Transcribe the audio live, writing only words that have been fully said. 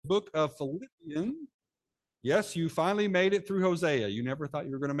book of Philippians. Yes, you finally made it through Hosea. You never thought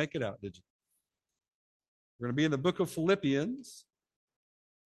you were going to make it out, did you? We're going to be in the book of Philippians.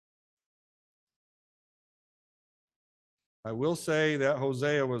 I will say that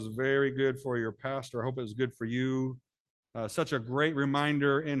Hosea was very good for your pastor. I hope it was good for you. Such a great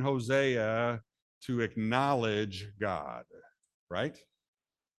reminder in Hosea to acknowledge God, right?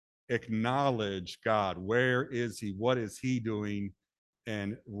 Acknowledge God. Where is he? What is he doing?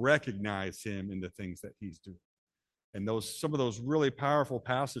 And recognize him in the things that he's doing. And some of those really powerful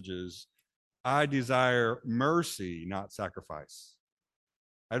passages, I desire mercy, not sacrifice.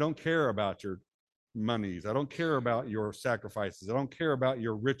 I don't care about your monies. I don't care about your sacrifices. I don't care about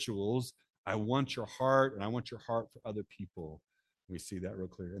your rituals. I want your heart, and I want your heart for other people. We see that real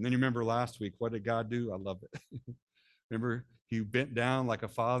clear. And then you remember last week, what did God do? I love it. Remember, he bent down like a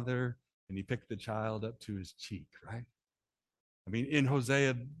father, and he picked the child up to his cheek, right? I mean, in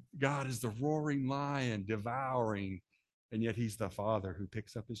Hosea, God is the roaring lion, devouring, and yet he's the father who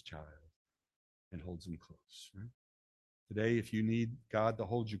picks up his child and holds him close, right? Today, if you need God to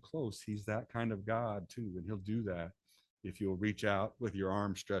hold you close, he's that kind of God too, and he'll do that if you'll reach out with your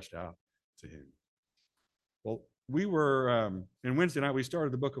arms stretched out to him. Well, we were, in Wednesday night, we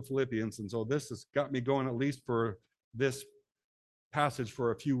started the book of Philippians, and so this has got me going at least for this passage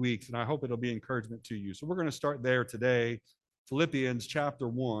for a few weeks, and I hope it'll be encouragement to you. So we're going to start there today, Philippians chapter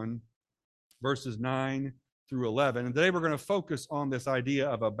 1, verses 9 through 11. And today we're going to focus on this idea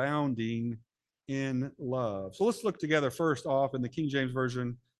of abounding in love. So let's look together first off in the King James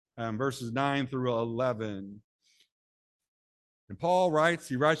Version, verses 9 through 11. And Paul writes,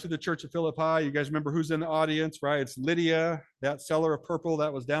 he writes to the church of Philippi. You guys remember who's in the audience, right? It's Lydia, that seller of purple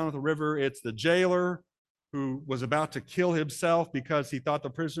that was down at the river. It's the jailer who was about to kill himself because he thought the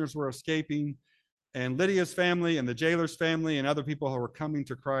prisoners were escaping. And Lydia's family and the jailer's family and other people who were coming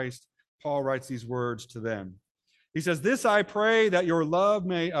to Christ. Paul writes these words to them. He says, "This I pray, that your love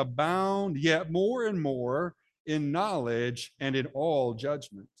may abound yet more and more in knowledge and in all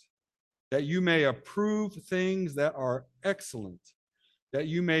judgment, that you may approve things that are excellent, that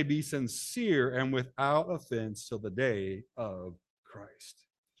you may be sincere and without offense till the day of Christ,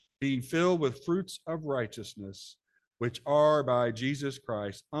 being filled with fruits of righteousness, which are by Jesus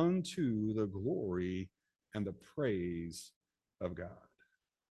Christ unto the glory and the praise of God."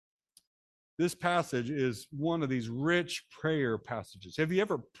 This passage is one of these rich prayer passages. Have you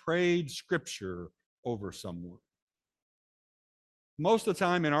ever prayed scripture over someone? Most of the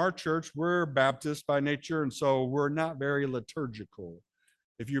time in our church, we're Baptist by nature, and so we're not very liturgical.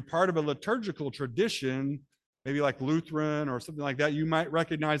 If you're part of a liturgical tradition, maybe like Lutheran or something like that, you might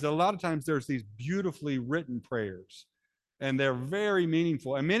recognize that a lot of times there's these beautifully written prayers, and they're very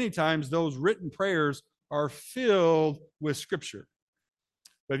meaningful. And many times those written prayers are filled with scripture.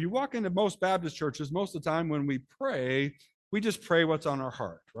 But if you walk into most Baptist churches, most of the time when we pray, we just pray what's on our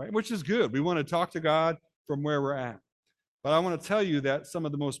heart, right? Which is good. We want to talk to God from where we're at. But I want to tell you that some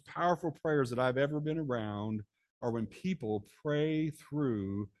of the most powerful prayers that I've ever been around are when people pray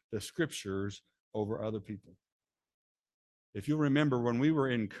through the scriptures over other people. If you remember when we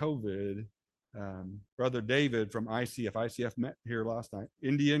were in COVID, Brother David from ICF met here last night,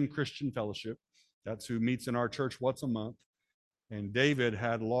 Indian Christian Fellowship. That's who meets in our church once a month. And David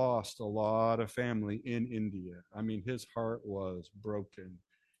had lost a lot of family in India. I mean, his heart was broken.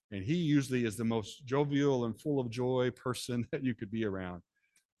 And he usually is the most jovial and full of joy person that you could be around.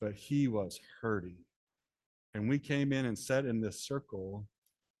 But he was hurting. And we came in and sat in this circle,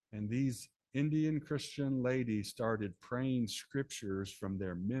 and these Indian Christian ladies started praying scriptures from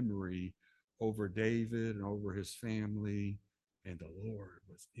their memory over David and over his family, and the Lord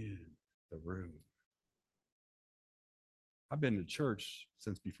was in the room. I've been to church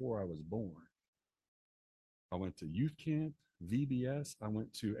since before I was born. I went to youth camp, VBS. I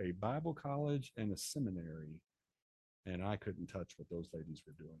went to a Bible college and a seminary, and I couldn't touch what those ladies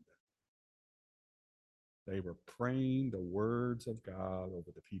were doing. They were praying the words of God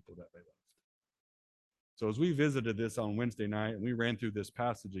over the people that they loved. So as we visited this on Wednesday night and we ran through this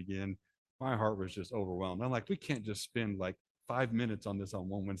passage again, my heart was just overwhelmed. I'm like, we can't just spend like 5 minutes on this on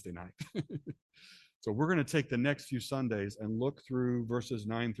one Wednesday night. So we're going to take the next few Sundays and look through verses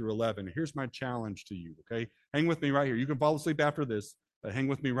 9 through 11. Here's my challenge to you, okay? Hang with me right here. You can fall asleep after this, but hang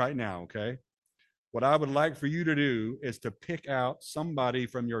with me right now, okay? What I would like for you to do is to pick out somebody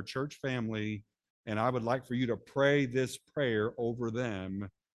from your church family, and I would like for you to pray this prayer over them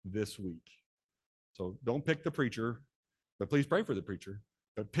this week. So don't pick the preacher, but please pray for the preacher.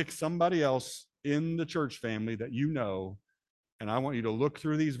 But pick somebody else in the church family that you know, and I want you to look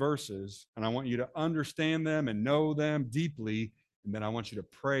through these verses, and I want you to understand them and know them deeply, And then I want you to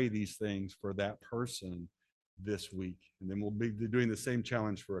pray these things for that person this week. And then we'll be doing the same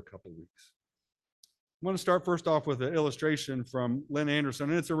challenge for a couple weeks. I want to start first off with an illustration from Lynn Anderson.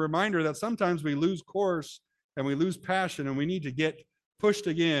 And it's a reminder that sometimes we lose course and we lose passion, and we need to get pushed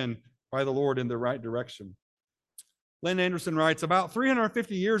again by the Lord in the right direction. Lynn Anderson writes, about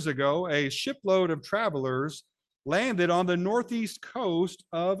 350 years ago, a shipload of travelers landed on the northeast coast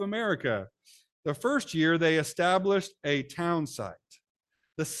of America. The first year, they established a town site.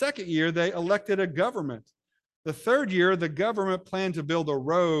 The second year, they elected a government. The third year, the government planned to build a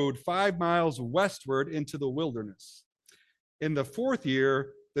road 5 miles westward into the wilderness. In the fourth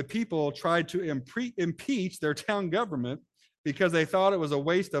year, the people tried to impeach their town government because they thought it was a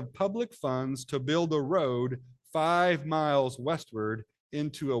waste of public funds to build a road 5 miles westward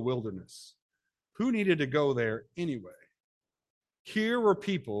into a wilderness. Who needed to go there anyway? Here were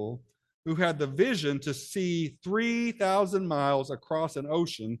people who had the vision to see 3,000 miles across an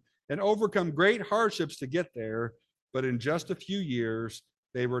ocean and overcome great hardships to get there, but in just a few years,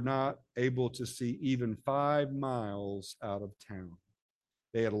 they were not able to see even 5 miles out of town.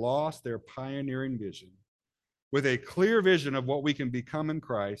 They had lost their pioneering vision. With a clear vision of what we can become in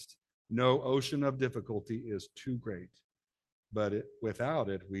Christ, no ocean of difficulty is too great. But without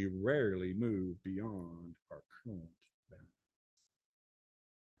it, we rarely move beyond our current bounds.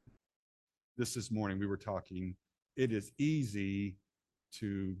 This morning we were talking, it is easy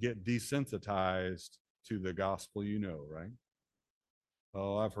to get desensitized to the gospel, right?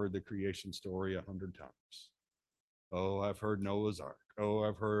 Oh, I've heard the creation story 100 times. Oh, I've heard Noah's Ark. Oh,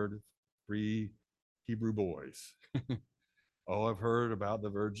 I've heard 3 Hebrew boys. Oh, I've heard about the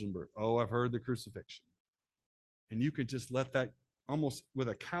virgin birth. Oh, I've heard the crucifixion. And you could just let that, almost with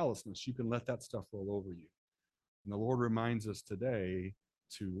a callousness, you can let that stuff roll over you. And the Lord reminds us today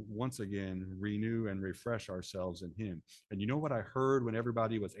to once again renew and refresh ourselves in Him. And you know what I heard when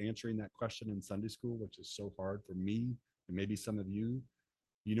everybody was answering that question in Sunday school, which is so hard for me and maybe some of you?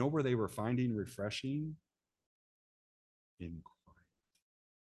 You know where they were finding refreshing? In quiet.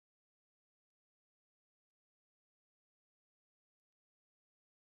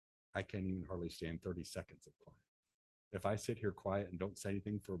 I can't even hardly stand 30 seconds of quiet. If I sit here quiet and don't say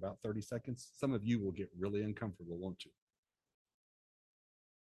anything for about 30 seconds, some of you will get really uncomfortable, won't you?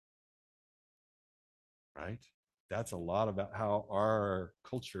 Right? That's a lot about how our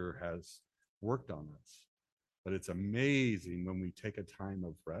culture has worked on us. But it's amazing when we take a time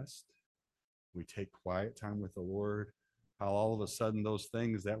of rest, we take quiet time with the Lord, how all of a sudden those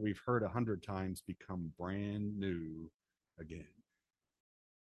things that we've heard 100 times become brand new again.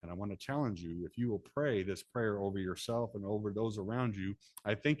 And I want to challenge you, if you will pray this prayer over yourself and over those around you,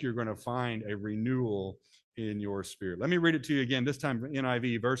 I think you're going to find a renewal in your spirit. Let me read it to you again, this time from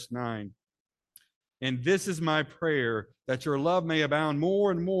NIV, verse 9. And this is my prayer, that your love may abound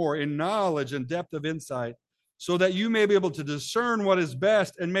more and more in knowledge and depth of insight, so that you may be able to discern what is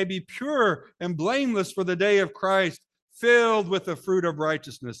best and may be pure and blameless for the day of Christ, filled with the fruit of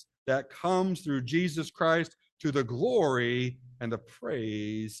righteousness that comes through Jesus Christ, to the glory and the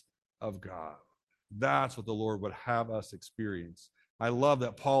praise of God. That's what the Lord would have us experience. I love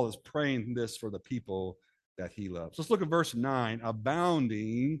that Paul is praying this for the people that he loves. Let's look at verse 9,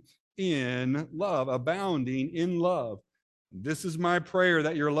 abounding in love, abounding in love. This is my prayer,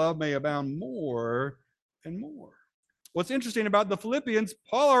 that your love may abound more and more. What's interesting about the Philippians,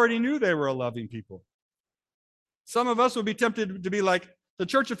 Paul already knew they were a loving people. Some of us would be tempted to be like, the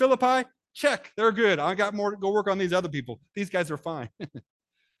church of Philippi, check, they're good. I got more to go work on these other people. These guys are fine.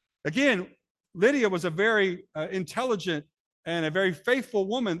 Again, Lydia was a very intelligent and a very faithful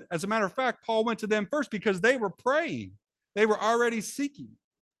woman. As a matter of fact, Paul went to them first because they were praying. They were already seeking.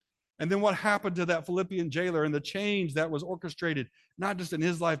 And then what happened to that Philippian jailer and the change that was orchestrated, not just in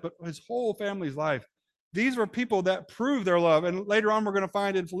his life, but his whole family's life. These were people that proved their love. And later on, we're going to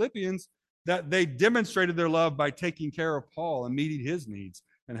find in Philippians that they demonstrated their love by taking care of Paul and meeting his needs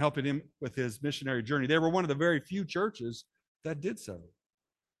and helping him with his missionary journey. They were one of the very few churches that did so.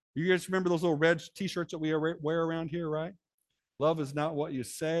 You guys remember those little red t-shirts that we wear around here, right? Love is not what you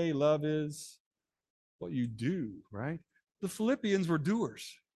say. Love is what you do, right? The Philippians were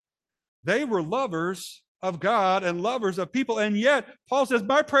doers. They were lovers of God and lovers of people. And yet, Paul says,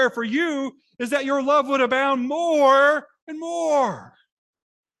 my prayer for you is that your love would abound more and more.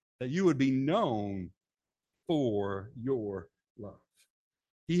 That you would be known for your love.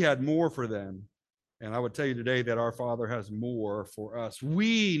 He had more for them. And I would tell you today that our Father has more for us.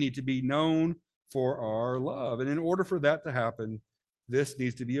 We need to be known for our love. And in order for that to happen, this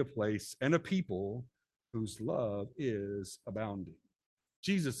needs to be a place and a people whose love is abounding.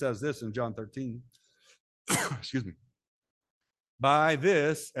 Jesus says this in John 13. Excuse me. By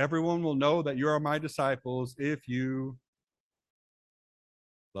this, everyone will know that you are my disciples if you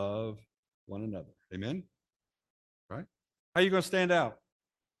love one another. Amen? Right? How are you going to stand out?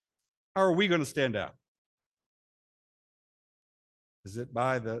 How are we going to stand out? Is it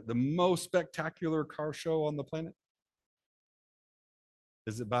by the most spectacular car show on the planet?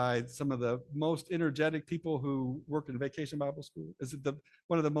 Is it by some of the most energetic people who work in vacation Bible school? Is it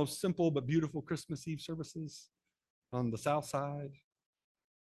one of the most simple but beautiful Christmas Eve services on the South Side?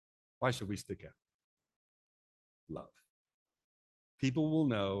 Why should we stick out? Love. People will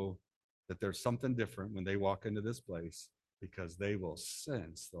know that there's something different when they walk into this place because they will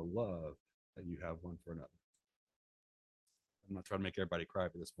sense the love that you have one for another. I'm not trying to make everybody cry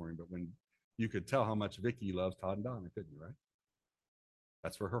for this morning, but when you could tell how much Vicky loves Todd and Donna, couldn't you, right?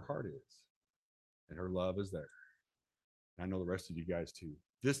 That's where her heart is. And her love is there. And I know the rest of you guys too.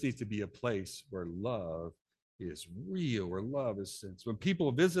 This needs to be a place where love is real, where love is sensed. When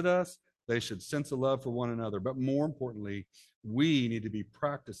people visit us, they should sense a love for one another. But more importantly, we need to be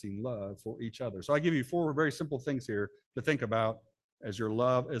practicing love for each other. So I give you 4 very simple things here to think about as your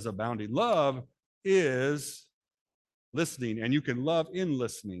love is abounding. Love is listening, and you can love in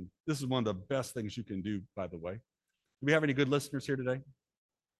listening. This is one of the best things you can do, by the way. Do we have any good listeners here today?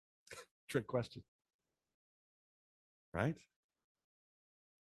 Trick question. Right?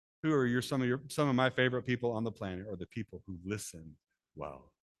 Who are some of my favorite people on the planet are the people who listen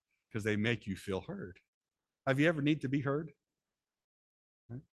well, because they make you feel heard. Have you ever need to be heard?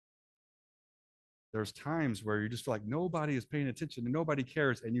 Right? There's times where you just feel like nobody is paying attention and nobody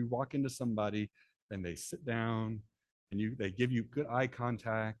cares, and you walk into somebody and they sit down and they give you good eye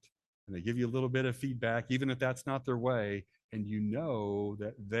contact and they give you a little bit of feedback, even if that's not their way, and you know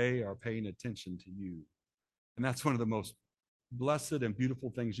that they are paying attention to you. And that's one of the most blessed and beautiful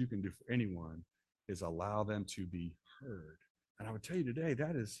things you can do for anyone, is allow them to be heard. And I would tell you today,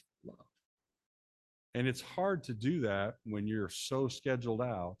 that is love. And it's hard to do that when you're so scheduled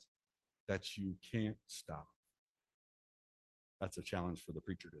out that you can't stop. That's a challenge for the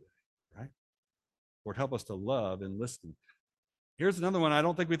preacher today, right? Lord, help us to love and listen. Here's another one I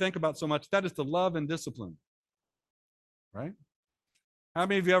don't think we think about so much. That is to love and discipline, right? How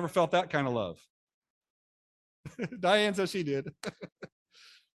many of you ever felt that kind of love? Diane says she did.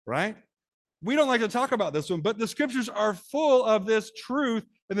 Right? We don't like to talk about this one, but the scriptures are full of this truth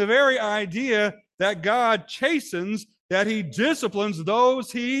and the very idea that God chastens, that he disciplines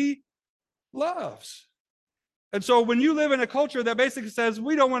those he loves. And so when you live in a culture that basically says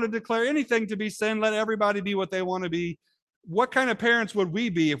we don't want to declare anything to be sin, let everybody be what they want to be, what kind of parents would we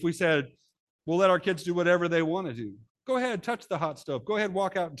be if we said, we'll let our kids do whatever they want to do? Go ahead, touch the hot stove. Go ahead,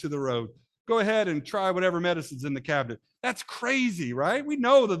 walk out into the road. Go ahead and try whatever medicine's in the cabinet. That's crazy, right? We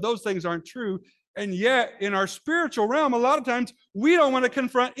know that those things aren't true. And yet, in our spiritual realm, a lot of times we don't want to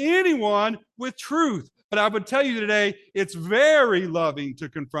confront anyone with truth. But I would tell you today, it's very loving to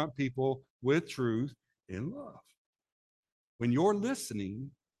confront people with truth in love. When you're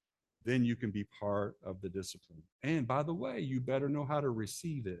listening, then you can be part of the discipline. And by the way, you better know how to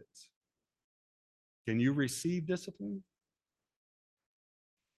receive it. Can you receive discipline?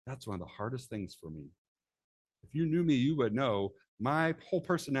 That's one of the hardest things for me. If you knew me, you would know my whole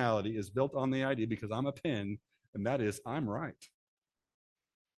personality is built on the idea, because I'm a pen, and that is, I'm right.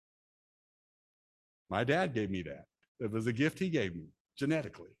 My dad gave me that. It was a gift he gave me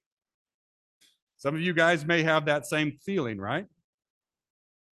genetically. Some of you guys may have that same feeling, right?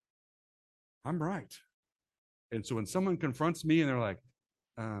 I'm right. And so when someone confronts me and they're like,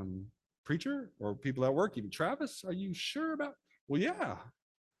 preacher, or people at work, even Travis, are you sure about? Well, yeah.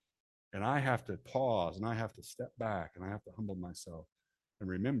 And I have to pause and I have to step back and I have to humble myself and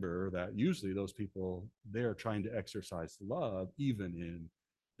remember that usually those people, they're trying to exercise love even in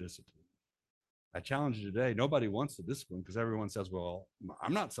discipline. I challenge you today, nobody wants the discipline because everyone says, well,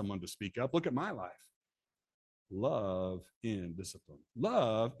 I'm not someone to speak up. Look at my life. Love in discipline.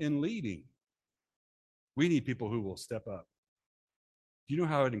 Love in leading. We need people who will step up. Do you know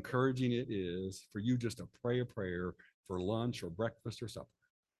how encouraging it is for you just to pray a prayer for lunch or breakfast or supper?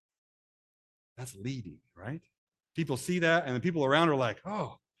 That's leading, right? People see that, and the people around are like,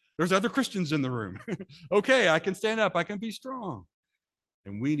 oh, there's other Christians in the room. Okay, I can stand up. I can be strong.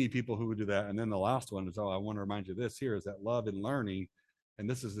 And we need people who would do that. And then the last one is, I want to remind you this here, is that love and learning. And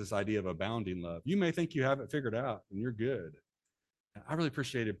this is this idea of abounding love. You may think you have it figured out and you're good. And I really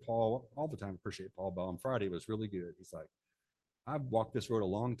appreciated Paul, all the time appreciate Paul, but on Friday it was really good. He's like, I've walked this road a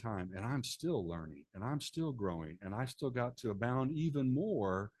long time and I'm still learning and I'm still growing and I still got to abound even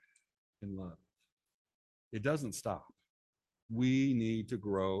more in love. It doesn't stop. We need to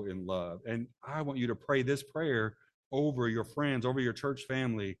grow in love. And I want you to pray this prayer over your friends, over your church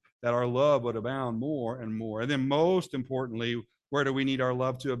family, that our love would abound more and more. And then most importantly, where do we need our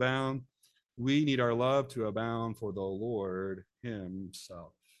love to abound? We need our love to abound for the Lord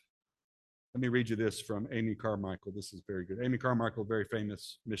himself. Let me read you this from Amy Carmichael. This is very good. Amy Carmichael, very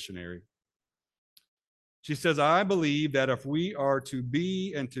famous missionary. She says, I believe that if we are to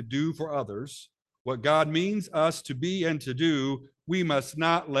be and to do for others what God means us to be and to do, we must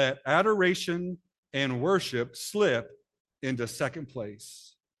not let adoration and worship slip into second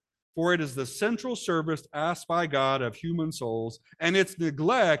place. For it is the central service asked by God of human souls, and its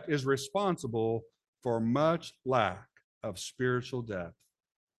neglect is responsible for much lack of spiritual depth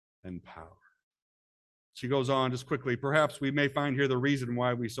and power. She goes on just quickly, perhaps we may find here the reason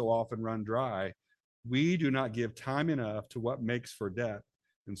why we so often run dry. We do not give time enough to what makes for depth,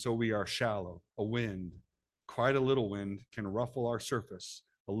 and so we are shallow. A wind, quite a little wind, can ruffle our surface.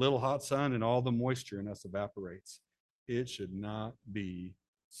 A little hot sun and all the moisture in us evaporates. It should not be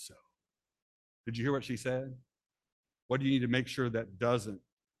so. Did you hear what she said? What do you need to make sure that doesn't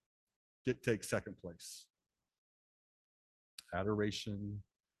take second place? Adoration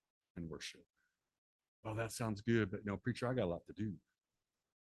and worship. Well, that sounds good, but no, preacher, I got a lot to do.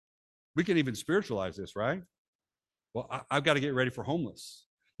 We can even spiritualize this, right? Well, I've got to get ready for homeless.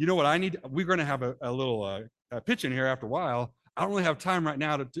 You know what I need? We're going to have a little pitch in here after a while. I don't really have time right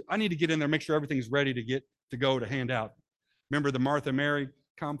now I need to get in there, make sure everything's ready to go to hand out. Remember the Martha Mary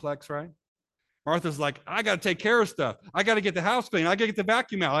complex, right? Martha's like, I got to take care of stuff. I got to get the house clean. I got to get the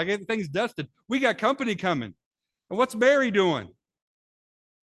vacuum out. I got to get things dusted. We got company coming. And what's Mary doing?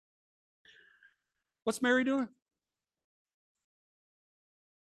 What's Mary doing?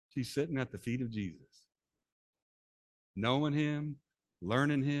 She's sitting at the feet of Jesus, knowing him,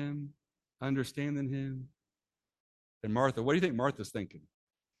 learning him, understanding him. And Martha, what do you think Martha's thinking?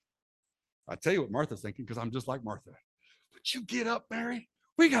 I tell you what Martha's thinking, because I'm just like Martha. Would you get up, Mary?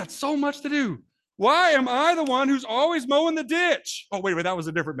 We got so much to do. Why am I the one who's always mowing the ditch? Oh, wait, that was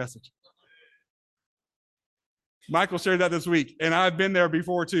a different message. Michael shared that this week, and I've been there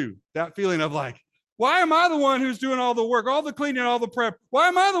before too. That feeling of like, why am I the one who's doing all the work, all the cleaning, all the prep? Why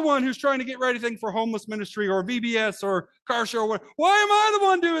am I the one who's trying to get ready thing for homeless ministry or VBS or car show? Why am I the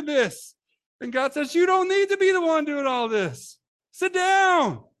one doing this? And God says, you don't need to be the one doing all this. Sit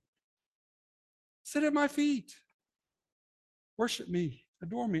down. Sit at my feet. Worship me.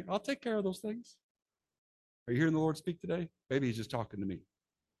 Adore me. I'll take care of those things. Are you hearing the Lord speak today? Maybe he's just talking to me.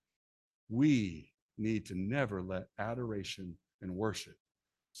 We need to never let adoration and worship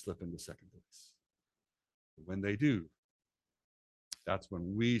slip into second place. When they do, that's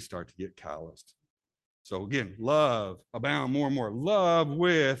when we start to get calloused. So again, love, abound more and more. Love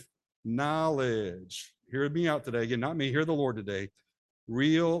with knowledge. Hear me out today. Again, not me, hear the Lord today.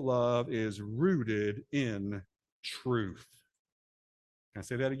 Real love is rooted in truth. Can I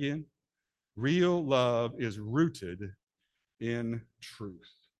say that again? Real love is rooted in truth.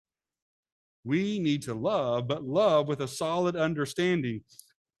 We need to love, but love with a solid understanding.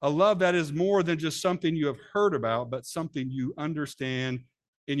 A love that is more than just something you have heard about, but something you understand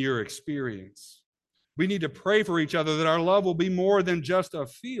in your experience. We need to pray for each other that our love will be more than just a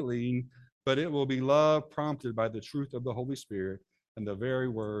feeling, but it will be love prompted by the truth of the Holy Spirit and the very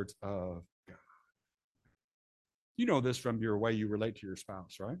words of God. You know this from your way you relate to your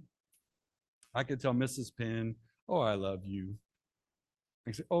spouse, right? I could tell Mrs. Penn, oh, I love you.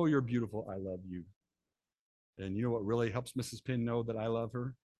 I say, oh, you're beautiful. I love you. And you know what really helps Mrs. Penn know that I love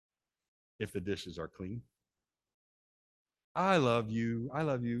her? If the dishes are clean. I love you. I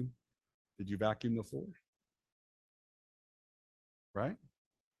love you. Did you vacuum the floor? Right?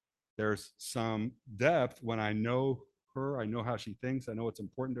 There's some depth when I know her. I know how she thinks. I know what's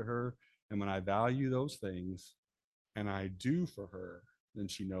important to her. And when I value those things and I do for her, then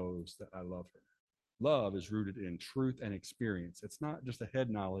she knows that I love her. Love is rooted in truth and experience. It's not just a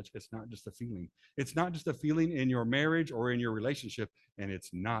head knowledge. It's not just a feeling. It's not just a feeling in your marriage or in your relationship. And it's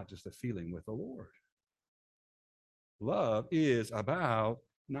not just a feeling with the Lord. Love is about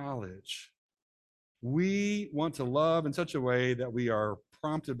knowledge. We want to love in such a way that we are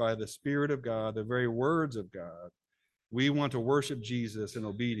prompted by the Spirit of God, the very words of God. We want to worship Jesus in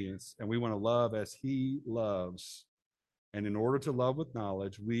obedience, and we want to love as he loves. And in order to love with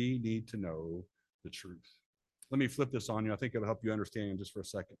knowledge, we need to know the truth. Let me flip this on you. I think it'll help you understand just for a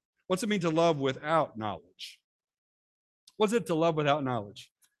second. What's it mean to love without knowledge? What's it to love without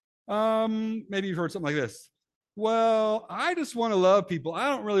knowledge? Maybe you've heard something like this. Well, I just want to love people. I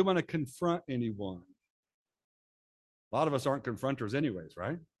don't really want to confront anyone. A lot of us aren't confronters anyways,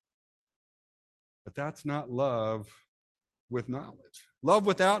 right? But that's not love with knowledge. Love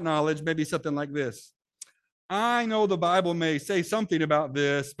without knowledge may be something like this. I know the Bible may say something about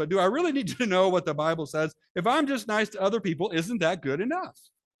this, but do I really need to know what the Bible says? If I'm just nice to other people, isn't that good enough?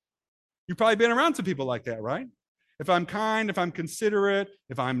 You've probably been around some people like that, right? If I'm kind, if I'm considerate,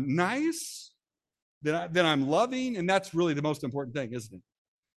 if I'm nice, then I'm loving, and that's really the most important thing, isn't it?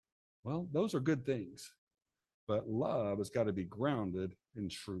 Well, those are good things, but love has got to be grounded in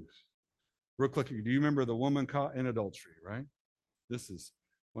truth. Real quick, do you remember the woman caught in adultery, right? This is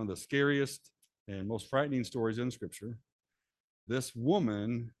one of the scariest and most frightening stories in Scripture. This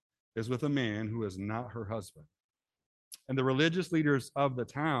woman is with a man who is not her husband. And the religious leaders of the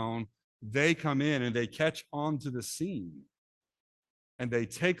town, they come in and they catch on to the scene. And they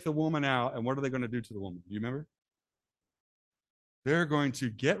take the woman out. And what are they going to do to the woman? Do you remember? They're going to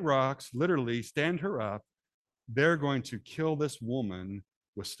get rocks, literally stand her up. They're going to kill this woman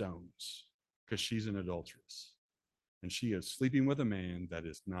with stones because she's an adulteress. And she is sleeping with a man that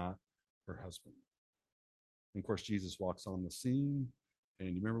is not her husband. And of course, Jesus walks on the scene. And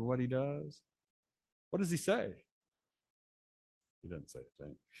you remember what he does? What does he say? He doesn't say a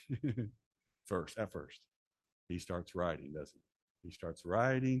thing. At first, he starts writing, doesn't he? He starts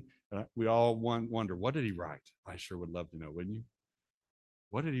writing. And we all wonder, what did he write? I sure would love to know, wouldn't you?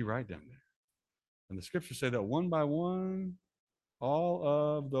 What did he write down there? And the scriptures say that one by one, all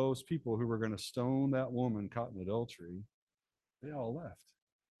of those people who were going to stone that woman caught in adultery, they all left.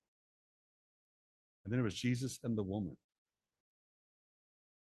 And then it was Jesus and the woman.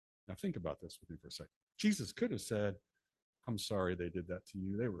 Now think about this with me for a second. Jesus could have said, I'm sorry they did that to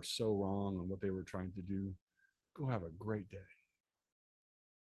you. They were so wrong on what they were trying to do. Go have a great day.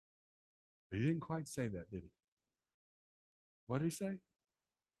 But he didn't quite say that, did he? What did he say?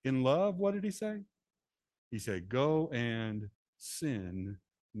 In love, what did he say? He said, go and sin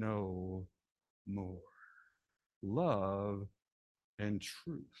no more. Love and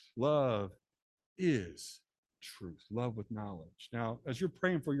truth. Love is truth. Love with knowledge. Now, as you're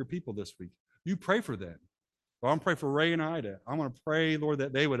praying for your people this week, you pray for them. Well, I'm praying for Ray and Ida. I'm going to pray, Lord,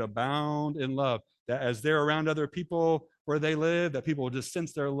 that they would abound in love, that as they're around other people where they live, that people will just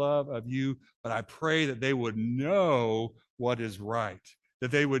sense their love of you. But I pray that they would know what is right,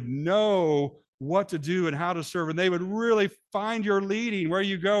 that they would know what to do and how to serve, and they would really find your leading where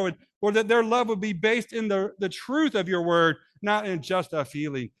you go, and or that their love would be based in the truth of your word, not in just a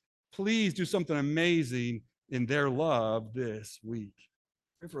feeling. Please do something amazing in their love this week.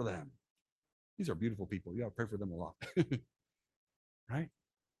 Pray for them. These are beautiful people. You got to pray for them a lot. Right?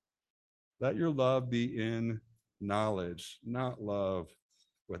 Let your love be in knowledge, not love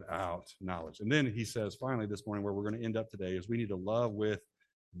without knowledge. And then he says, finally, this morning, where we're going to end up today, is we need to love with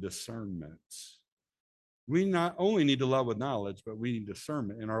discernment. We not only need to love with knowledge, but we need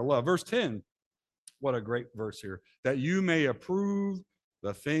discernment in our love. Verse 10, what a great verse here. That you may approve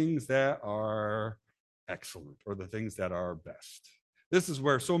the things that are excellent, or the things that are best. This is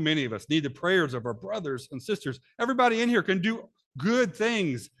where so many of us need the prayers of our brothers and sisters. Everybody in here can do good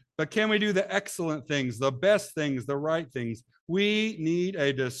things, but can we do the excellent things, the best things, the right things? We need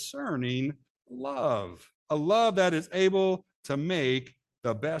a discerning love, a love that is able to make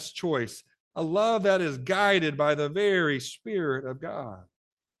the best choice, a love that is guided by the very Spirit of God.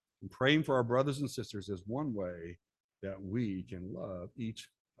 And praying for our brothers and sisters is one way that we can love each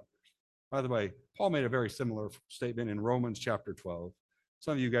other. By the way, Paul made a very similar statement in Romans chapter 12.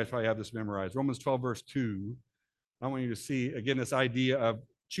 Some of you guys probably have this memorized. Romans 12, verse 2. I want you to see, again, this idea of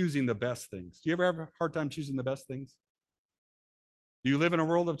choosing the best things. Do you ever have a hard time choosing the best things? Do you live in a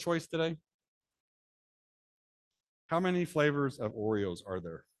world of choice today? How many flavors of Oreos are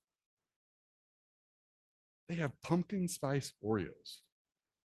there? They have pumpkin spice Oreos.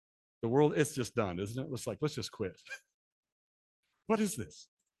 The world, it's just done, isn't it? It's like, let's just quit. What is this?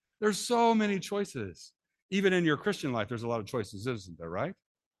 There's so many choices. Even in your Christian life, there's a lot of choices, isn't there, right?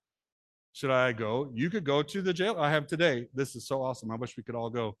 Should I go? You could go to the jail. I have today. This is so awesome. I wish we could all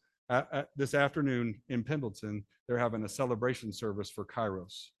go. This afternoon in Pendleton, they're having a celebration service for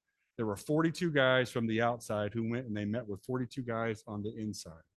Kairos. There were 42 guys from the outside who went and they met with 42 guys on the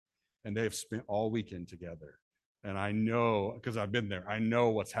inside. And they've spent all weekend together. And I know, because I've been there, I know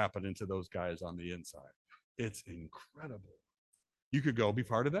what's happening to those guys on the inside. It's incredible. You could go be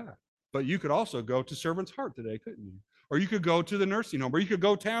part of that. But you could also go to Servant's Heart today, couldn't you? Or you could go to the nursing home, or you could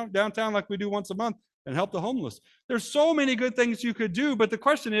go downtown like we do once a month and help the homeless. There's so many good things you could do, but the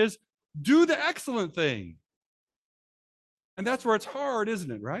question is, do the excellent thing. And that's where it's hard,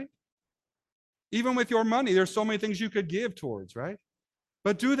 isn't it, right? Even with your money, there's so many things you could give towards, right?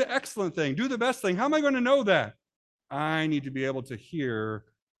 But do the excellent thing, do the best thing. How am I going to know that? I need to be able to hear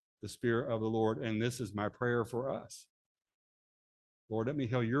the Spirit of the Lord, and this is my prayer for us. Lord, let me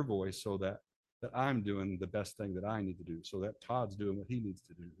hear your voice so that that I'm doing the best thing that I need to do, so that Todd's doing what he needs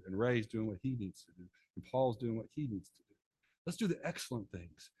to do, and Ray's doing what he needs to do, and Paul's doing what he needs to do. Let's do the excellent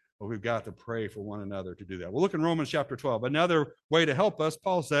things. But we've got to pray for one another to do that. We'll look in Romans chapter 12. Another way to help us,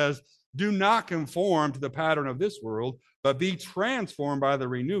 Paul says, do not conform to the pattern of this world, but be transformed by the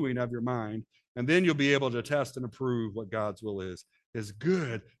renewing of your mind. And then you'll be able to test and approve what God's will is, his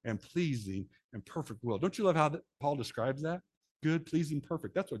good and pleasing and perfect will. Don't you love how Paul describes that? Good, pleasing,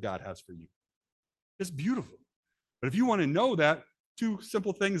 perfect. That's what God has for you. It's beautiful. But if you want to know that, two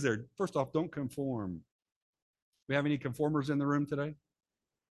simple things there. First off, don't conform. We have any conformers in the room today?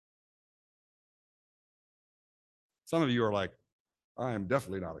 Some of you are like, I am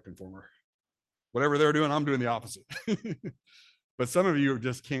definitely not a conformer. Whatever they're doing, I'm doing the opposite. But some of you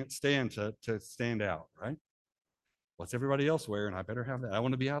just can't stand to stand out, right? What's everybody else wearing? I better have that. I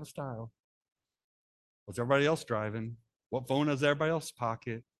want to be out of style. What's everybody else driving? What phone is everybody else's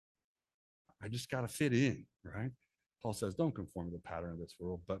pocket? I just got to fit in, right? Paul says, don't conform to the pattern of this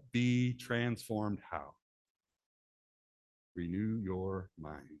world, but be transformed. How? Renew your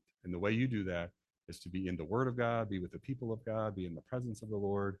mind. And the way you do that is to be in the Word of God, be with the people of God, be in the presence of the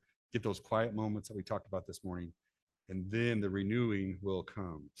Lord, get those quiet moments that we talked about this morning, and then the renewing will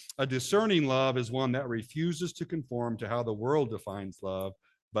come. A discerning love is one that refuses to conform to how the world defines love,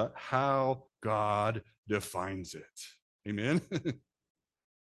 but how God defines it. Amen? The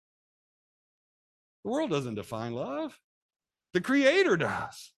world doesn't define love. The Creator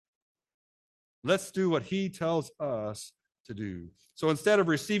does. Let's do what He tells us to do. So instead of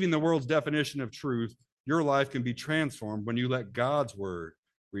receiving the world's definition of truth, your life can be transformed when you let God's word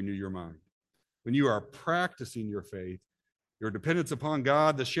renew your mind. When you are practicing your faith, your dependence upon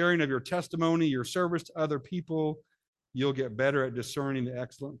God, the sharing of your testimony, your service to other people, you'll get better at discerning the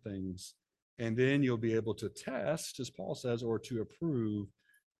excellent things. And then you'll be able to test, as Paul says, or to approve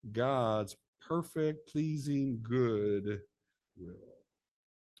God's perfect, pleasing, good will.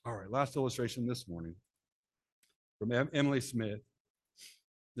 All right, last illustration this morning from Emily Smith.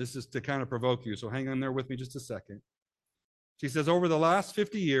 This is to kind of provoke you, so hang on there with me just a second. She says, over the last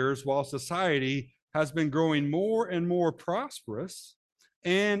 50 years, while society has been growing more and more prosperous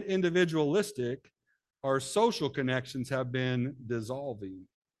and individualistic, our social connections have been dissolving.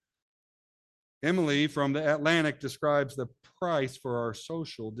 Emily from the Atlantic describes the price for our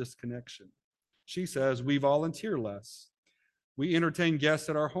social disconnection. She says, we volunteer less. We entertain guests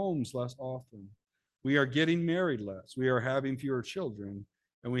at our homes less often. We are getting married less. We are having fewer children.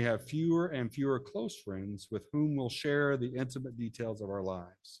 And we have fewer and fewer close friends with whom we'll share the intimate details of our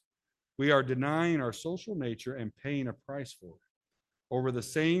lives. We are denying our social nature and paying a price for it. Over the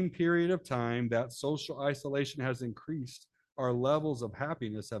same period of time that social isolation has increased, our levels of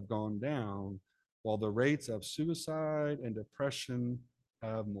happiness have gone down, while the rates of suicide and depression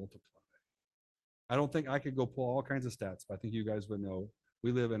have multiplied. I don't think I could go pull all kinds of stats, but I think you guys would know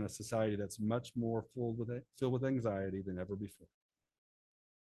we live in a society that's much more filled with anxiety than ever before.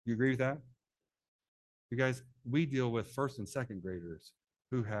 You agree with that? You guys, we deal with first and second graders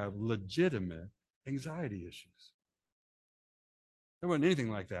who have legitimate anxiety issues. There wasn't anything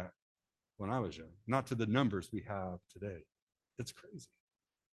like that when I was young, not to the numbers we have today. It's crazy.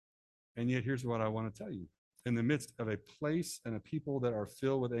 And yet, here's what I want to tell you. In the midst of a place and a people that are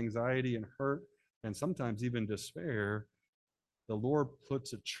filled with anxiety and hurt, and sometimes even despair, the Lord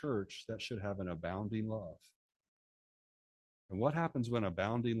puts a church that should have an abounding love. And what happens when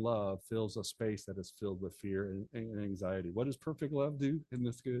abounding love fills a space that is filled with fear and anxiety? What does perfect love do? Isn't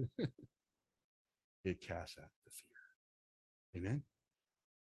this good? It casts out the fear. Amen?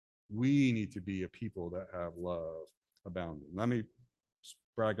 We need to be a people that have love abounding. Let me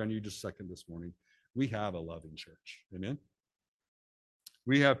brag on you just a second this morning. We have a loving church. Amen?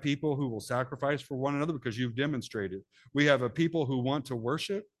 We have people who will sacrifice for one another because you've demonstrated. We have a people who want to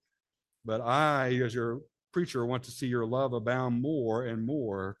worship, but I, as your preacher, want to see your love abound more and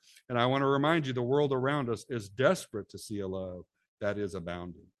more. And I want to remind you, the world around us is desperate to see a love that is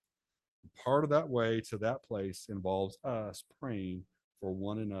abounding. Part of that way to that place involves us praying for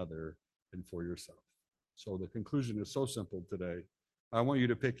one another and for yourself. So the conclusion is so simple today. I want you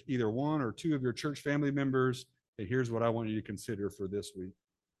to pick either one or two of your church family members, and here's what I want you to consider for this week.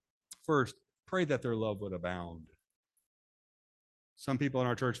 First, pray that their love would abound. Some people in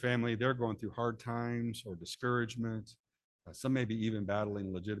our church family, they're going through hard times or discouragement. Some may be even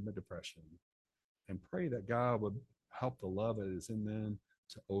battling legitimate depression. And pray that God would help the love that is in them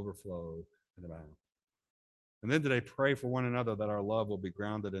to overflow and abound. And then today, pray for one another that our love will be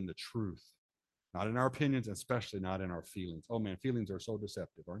grounded in the truth, not in our opinions, especially not in our feelings. Oh man, feelings are so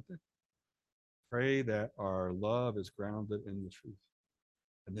deceptive, aren't they? Pray that our love is grounded in the truth.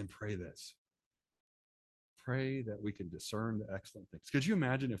 And then pray this. Pray that we can discern the excellent things. Could you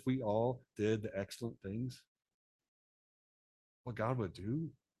imagine if we all did the excellent things? What God would do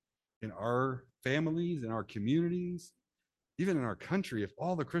in our families, in our communities, even in our country, if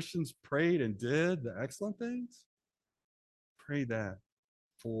all the Christians prayed and did the excellent things? Pray that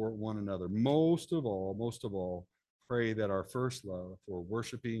for one another. Most of all, pray that our first love for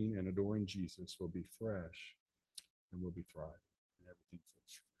worshiping and adoring Jesus will be fresh and will be thriving and everything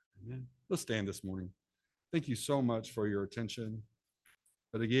flows from there. Amen. Let's stand this morning. Thank you so much for your attention.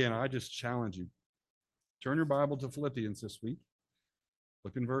 But again, I just challenge you. Turn your Bible to Philippians this week.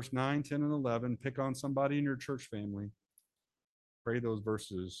 Look in verse 9, 10, and 11. Pick on somebody in your church family. Pray those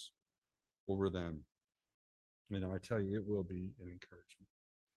verses over them. And I tell you, it will be an encouragement.